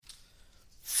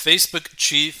Facebook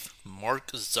chief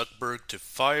Mark Zuckerberg to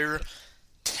fire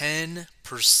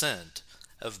 10%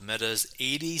 of Meta's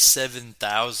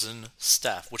 87,000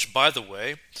 staff. Which, by the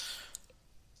way,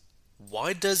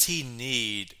 why does he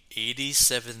need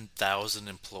 87,000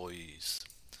 employees?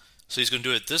 So he's going to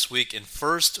do it this week in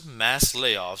first mass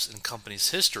layoffs in company's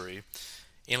history.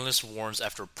 Analyst warns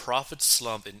after profits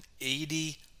slump and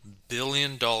 $80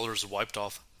 billion wiped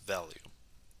off value.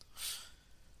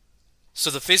 So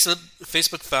the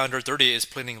Facebook founder 38 is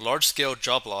planning large-scale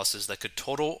job losses that could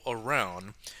total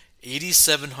around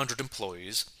 8,700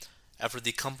 employees after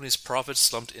the company's profits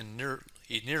slumped in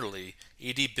nearly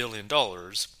 $80 billion,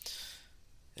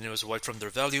 and it was wiped from their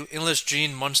value. Analyst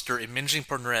Gene Munster, a managing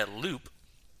partner at Loop,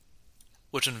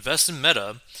 which invests in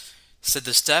Meta, said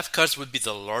the staff cuts would be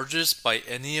the largest by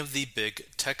any of the big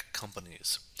tech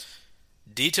companies.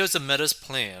 Details of Meta's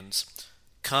plans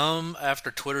come after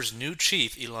Twitter's new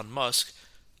chief, Elon Musk,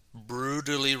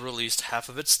 brutally released half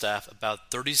of its staff,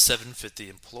 about 3,750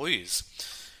 employees,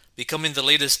 becoming the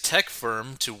latest tech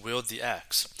firm to wield the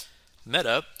axe.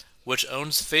 Meta, which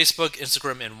owns Facebook,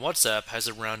 Instagram, and WhatsApp, has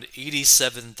around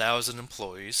 87,000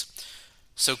 employees,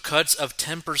 so cuts of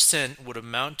 10% would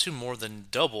amount to more than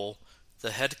double the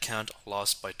headcount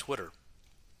lost by Twitter.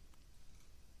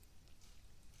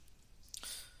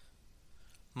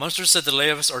 Munster said the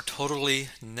layoffs are totally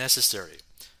necessary,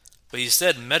 but he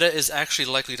said Meta is actually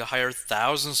likely to hire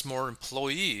thousands more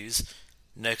employees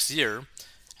next year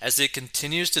as it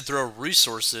continues to throw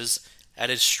resources at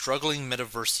its struggling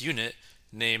metaverse unit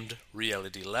named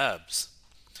Reality Labs.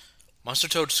 Munster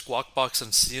told Squawk Box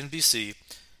on CNBC,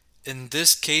 in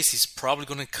this case he's probably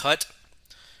going to cut.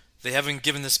 They haven't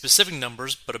given the specific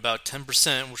numbers, but about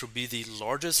 10%, which would be the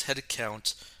largest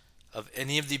headcount of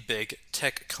any of the big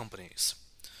tech companies.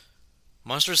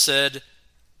 Munster said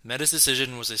Meta's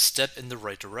decision was a step in the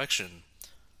right direction.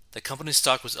 The company's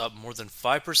stock was up more than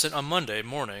 5% on Monday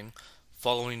morning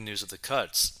following news of the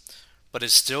cuts, but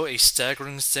is still a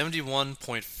staggering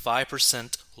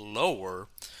 71.5% lower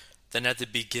than at the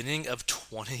beginning of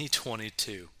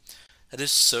 2022. That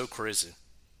is so crazy.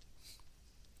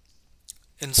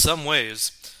 In some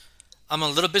ways, I'm a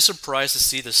little bit surprised to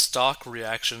see the stock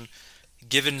reaction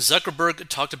given Zuckerberg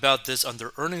talked about this on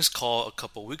their earnings call a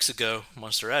couple weeks ago,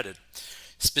 Munster added.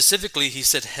 Specifically, he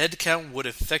said headcount would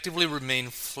effectively remain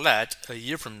flat a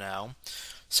year from now.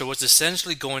 So what's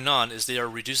essentially going on is they are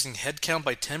reducing headcount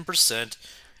by 10%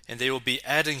 and they will be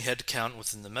adding headcount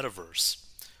within the metaverse.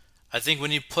 I think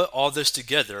when you put all this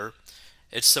together,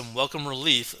 it's some welcome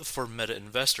relief for Meta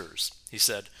investors, he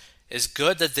said. It's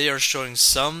good that they are showing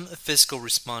some fiscal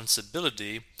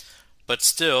responsibility, but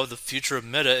still, the future of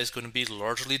Meta is going to be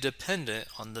largely dependent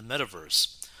on the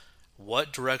metaverse.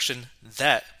 What direction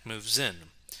that moves in.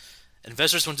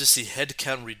 Investors want to see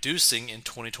headcount reducing in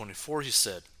 2024, he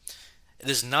said. It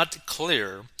is not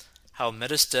clear how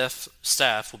Meta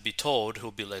staff will be told who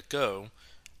will be let go,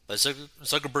 but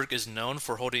Zuckerberg is known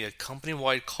for holding a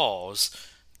company-wide calls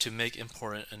to make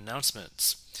important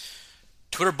announcements.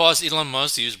 Twitter boss Elon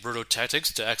Musk used brutal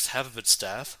tactics to axe half of its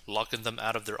staff, locking them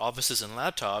out of their offices and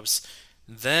laptops,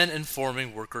 then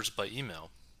informing workers by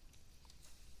email.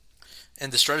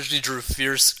 And the strategy drew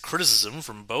fierce criticism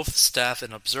from both staff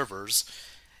and observers,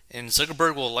 and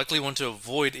Zuckerberg will likely want to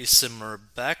avoid a similar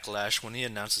backlash when he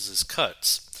announces his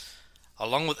cuts.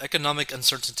 Along with economic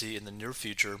uncertainty in the near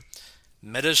future,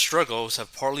 Meta's struggles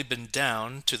have partly been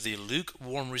down to the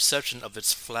lukewarm reception of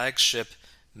its flagship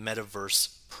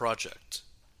metaverse project.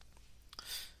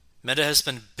 Meta has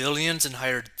spent billions and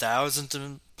hired thousands of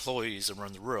employees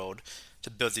around the world to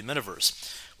build the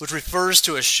metaverse, which refers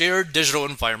to a shared digital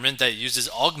environment that uses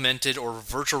augmented or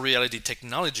virtual reality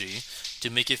technology to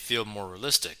make it feel more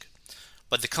realistic.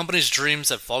 But the company's dreams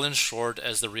have fallen short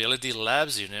as the Reality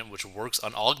Labs unit, which works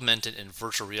on augmented and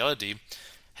virtual reality,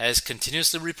 has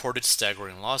continuously reported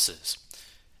staggering losses.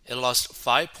 It lost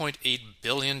 $5.8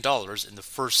 billion in the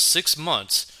first 6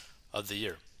 months of the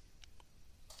year.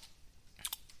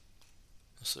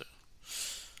 So,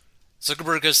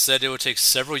 Zuckerberg has said it would take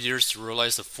several years to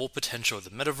realize the full potential of the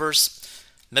metaverse.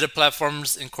 Meta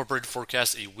Platforms Incorporated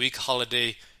forecasts a weak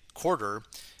holiday quarter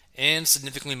and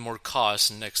significantly more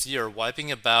costs next year,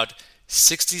 wiping about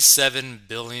 $67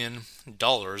 billion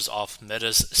off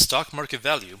Meta's stock market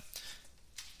value,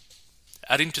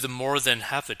 adding to the more than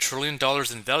 $500 billion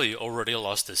in value already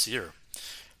lost this year.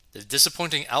 The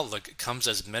disappointing outlook comes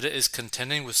as Meta is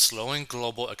contending with slowing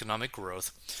global economic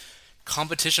growth,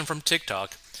 competition from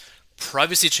TikTok,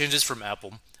 privacy changes from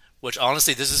Apple, which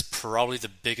honestly this is probably the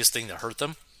biggest thing that hurt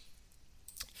them,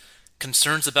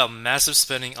 concerns about massive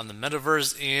spending on the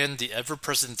metaverse, and the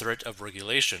ever-present threat of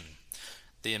regulation.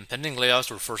 The impending layoffs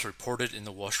were first reported in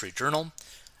the Wall Street Journal.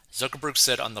 Zuckerberg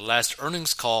said on the last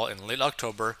earnings call in late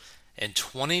October, in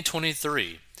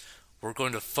 2023, we're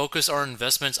going to focus our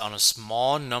investments on a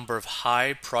small number of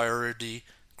high priority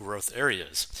growth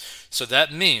areas. So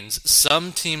that means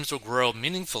some teams will grow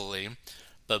meaningfully,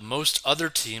 but most other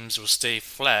teams will stay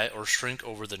flat or shrink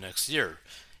over the next year.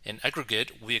 In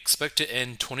aggregate, we expect to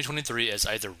end 2023 as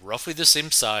either roughly the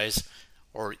same size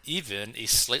or even a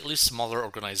slightly smaller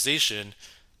organization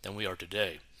than we are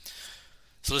today.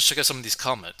 So let's check out some of these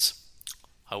comments.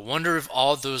 I wonder if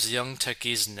all those young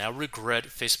techies now regret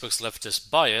Facebook's leftist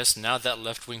bias now that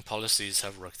left-wing policies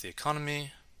have wrecked the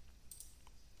economy.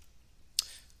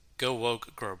 Go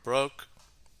woke, grow broke.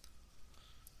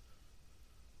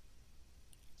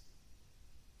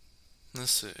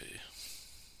 Let's see.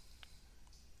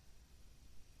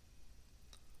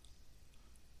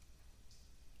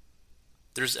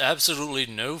 There's absolutely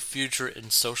no future in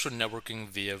social networking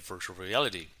via virtual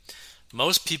reality.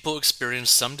 Most people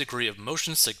experience some degree of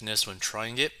motion sickness when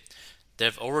trying it. There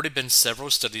have already been several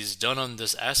studies done on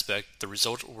this aspect. The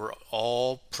results were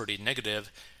all pretty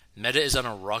negative. Meta is on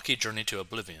a rocky journey to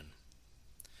oblivion.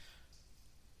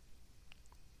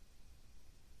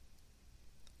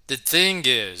 The thing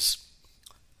is,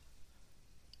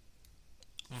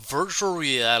 virtual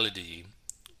reality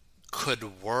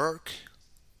could work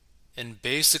in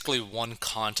basically one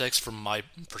context from my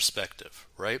perspective,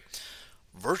 right?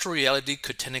 Virtual reality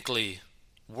could technically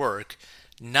work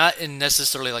not in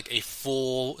necessarily like a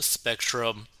full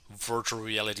spectrum virtual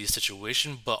reality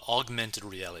situation, but augmented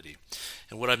reality.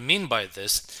 And what I mean by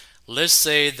this, let's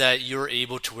say that you're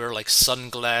able to wear like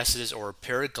sunglasses or a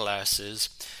pair of glasses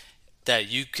that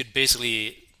you could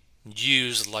basically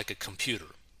use like a computer,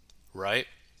 right?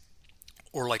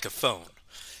 Or like a phone.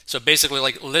 So basically,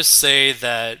 like, let's say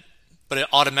that, but it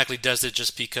automatically does it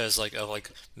just because like of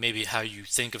like maybe how you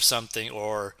think of something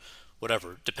or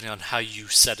whatever, depending on how you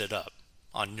set it up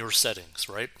on your settings,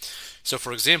 right? So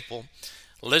for example,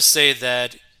 let's say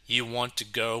that you want to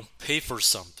go pay for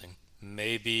something.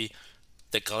 Maybe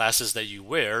the glasses that you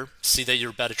wear see that you're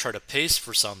about to try to pay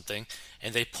for something,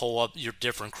 and they pull up your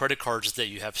different credit cards that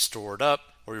you have stored up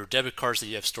or your debit cards that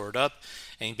you have stored up,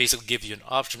 and basically give you an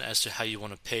option as to how you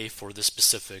want to pay for this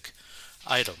specific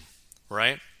item,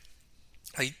 right?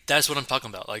 That's what I'm talking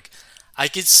about. Like, I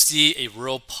could see a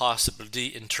real possibility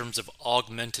in terms of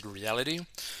augmented reality.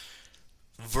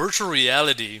 Virtual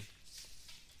reality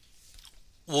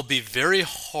will be very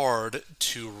hard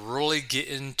to really get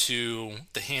into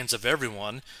the hands of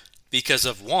everyone because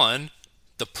of one,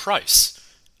 the price.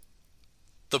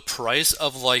 The price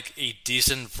of like a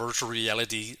decent virtual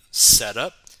reality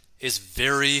setup is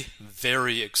very,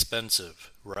 very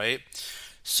expensive, right?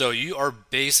 So you are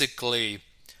basically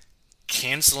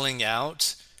canceling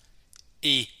out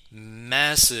a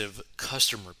massive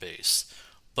customer base.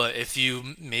 But if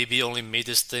you maybe only made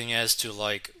this thing as to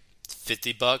like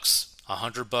 $50,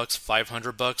 $100,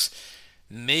 $500,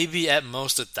 maybe at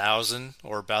most 1,000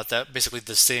 or about that, basically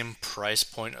the same price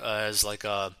point as like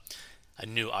a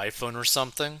new iPhone or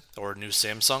something or a new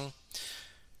Samsung.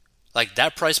 Like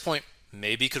that price point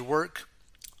maybe could work,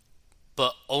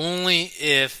 but only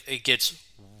if it gets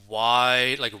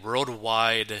wide, like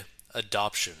worldwide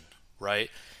adoption, right?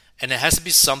 And it has to be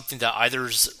something that either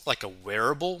is like a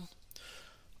wearable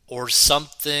or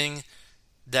something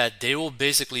that they will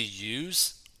basically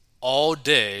use all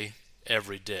day,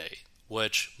 every day,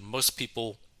 which most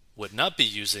people would not be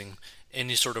using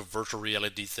any sort of virtual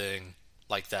reality thing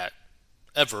like that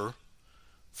ever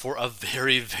for a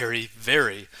very, very,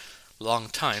 very long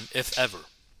time, if ever.